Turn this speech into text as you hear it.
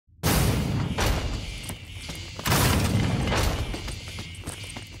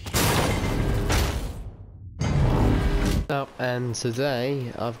up? And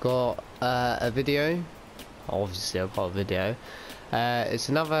today I've got a video. Obviously I've got a video. It's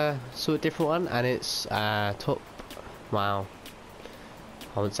another sort of different one, and it's top, well,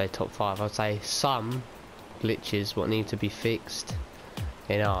 I wouldn't say top 5, I'd say some glitches what need to be fixed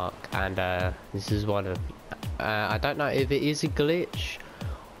in Ark, and this is one of them. I don't know if it is a glitch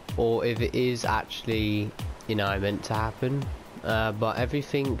or if it is actually, you know, meant to happen, but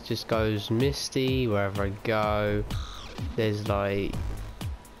everything just goes misty wherever I go. There's like,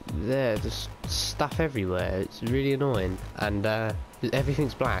 there's stuff everywhere. It's really annoying, and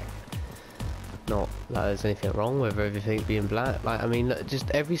everything's black. Not like there's anything wrong with everything being black. Like, I mean, look,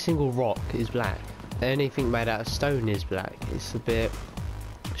 just every single rock is black. Anything made out of stone is black. It's a bit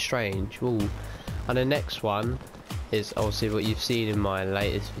strange. Ooh. And the next one is obviously what you've seen in my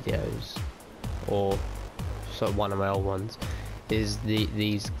latest videos, or sort of one of my old ones, is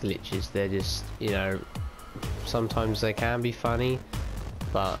these glitches. They're just, you know, sometimes they can be funny,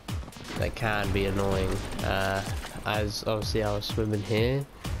 but they can be annoying. As obviously I was swimming here,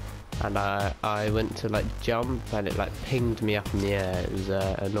 and I went to like jump, and it like pinged me up in the air. It was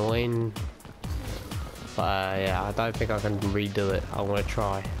annoying, but yeah, I don't think I can redo it. I want to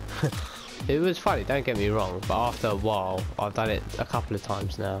try. It was funny, don't get me wrong, but after a while, I've done it a couple of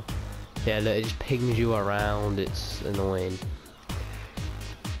times now. Yeah, look, it just pings you around. It's annoying.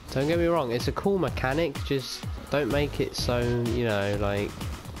 Don't get me wrong, it's a cool mechanic, just don't make it so, you know, like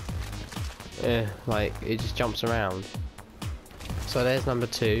it just jumps around. So there's number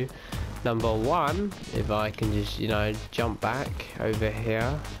 2. Number 1, if I can just, you know, jump back over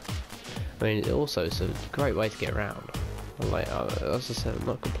here. I mean, also it's a great way to get around. Like, as I said, I'm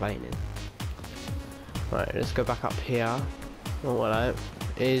not complaining. Right, let's go back up here. Oh, well,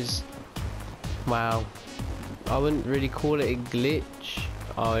 is, wow, I wouldn't really call it a glitch.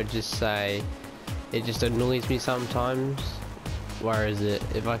 I would just say it just annoys me sometimes. Where is it?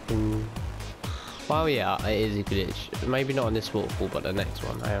 If I can, well, yeah, it is a glitch. Maybe not on this waterfall, but the next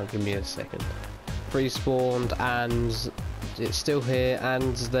one. Hang on, give me a second. Respawned, and it's still here,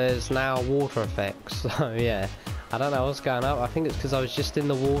 and there's now water effects. So yeah, I don't know what's going on. I think it's because I was just in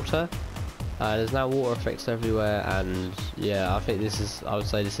the water. There's now water effects everywhere, and yeah, I think this is, I would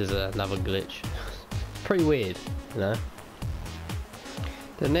say this is another glitch. Pretty weird, you know.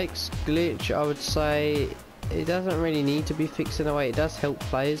 The next glitch, I would say, it doesn't really need to be fixed in a way. It does help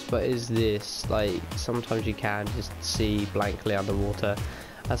players, but is this, like, sometimes you can just see blankly underwater.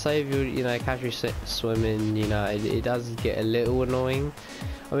 I say if you're, you know, casually swimming, you know, it does get a little annoying.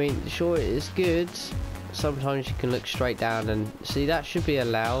 I mean, sure, it's good. Sometimes you can look straight down and see, that should be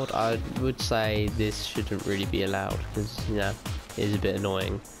allowed. I would say this shouldn't really be allowed, because, you know, it is a bit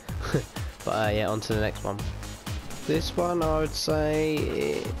annoying. But yeah, on to the next one. This one, I would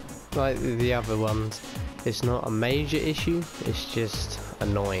say, like the other ones, it's not a major issue, it's just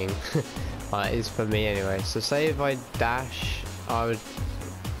annoying. Like, it's for me anyway. So say if I dash, I would,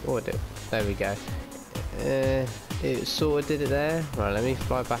 what would it, there we go. It sort of did it there. Right, let me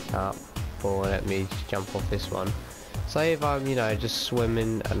fly back up, or let me jump off this one. Say if I'm, you know, just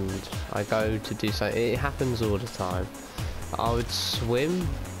swimming and I go to do something, it happens all the time. I would swim,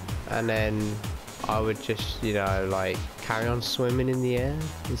 and then I would just, you know, like carry on swimming in the air.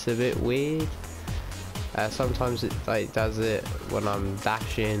 It's a bit weird. Sometimes it like does it when I'm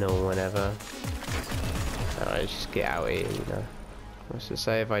dashing or whenever. Alright, let's just get out here, you know. Let's just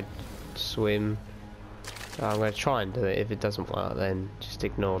say if I swim, I'm going to try and do it. If it doesn't work, then just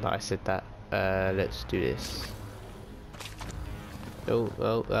ignore that I said that. Let's do this. Oh,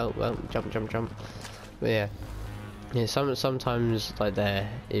 jump. But yeah. Yeah, sometimes like there,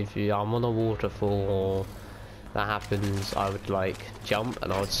 if I'm on a waterfall or that happens, I would like jump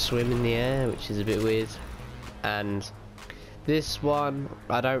and I would swim in the air, which is a bit weird. And this one,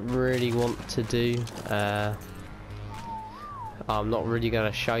 I don't really want to do. I'm not really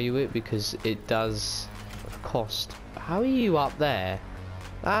going to show you it because it does cost. How are you up there?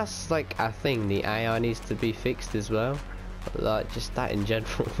 That's like a thing. The AI needs to be fixed as well. Like, just that in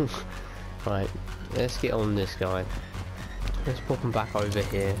general. Right, let's get on this guy. Let's pop him back over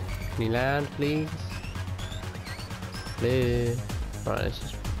here. Can you land, please? Hello. Right, let's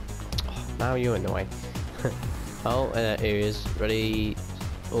just. Oh, now you're in the way. Oh, here he is. Ready?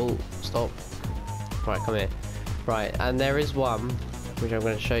 Oh, stop. Right, come here. Right, and there is one which I'm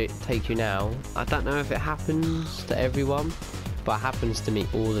going to show you, take you now. I don't know if it happens to everyone, but it happens to me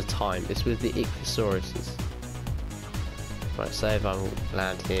all the time. It's with the Ichthysauruses. Right, so if I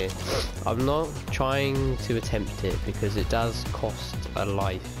land here, I'm not trying to attempt it because it does cost a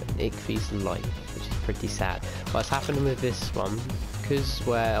life, an Ichthys life, which is pretty sad. But it's happening with this one because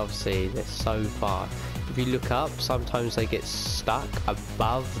where obviously they're so far, if you look up, sometimes they get stuck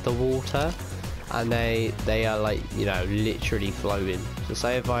above the water, and they are like, you know, literally floating. So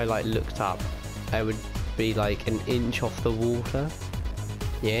say if I like looked up, I would be like an inch off the water.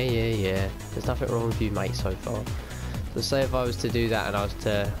 Yeah. There's nothing wrong with you, mate, so far. So say if I was to do that and I was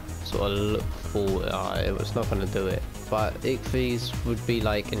to sort of look forward, it was not going to do it. But ichthys would be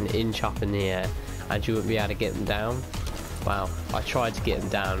like an inch up in the air, and you wouldn't be able to get them down. Wow, I tried to get them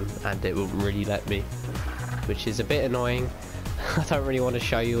down and it wouldn't really let me, which is a bit annoying. I don't really want to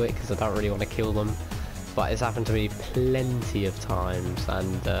show you it because I don't really want to kill them, but it's happened to me plenty of times,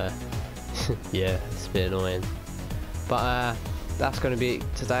 and yeah, it's a bit annoying. But that's going to be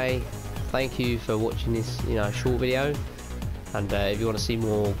it today. Thank you for watching this, you know, short video. And if you want to see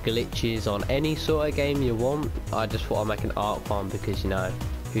more glitches on any sort of game you want, I just thought I'd make an Ark one because, you know,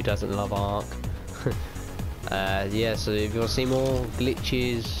 who doesn't love Ark? Yeah, so if you want to see more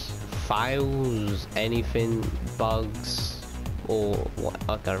glitches, fails, anything, bugs, or what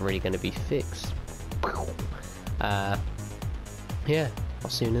are really going to be fixed, yeah, I'll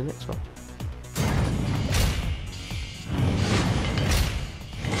see you in the next one.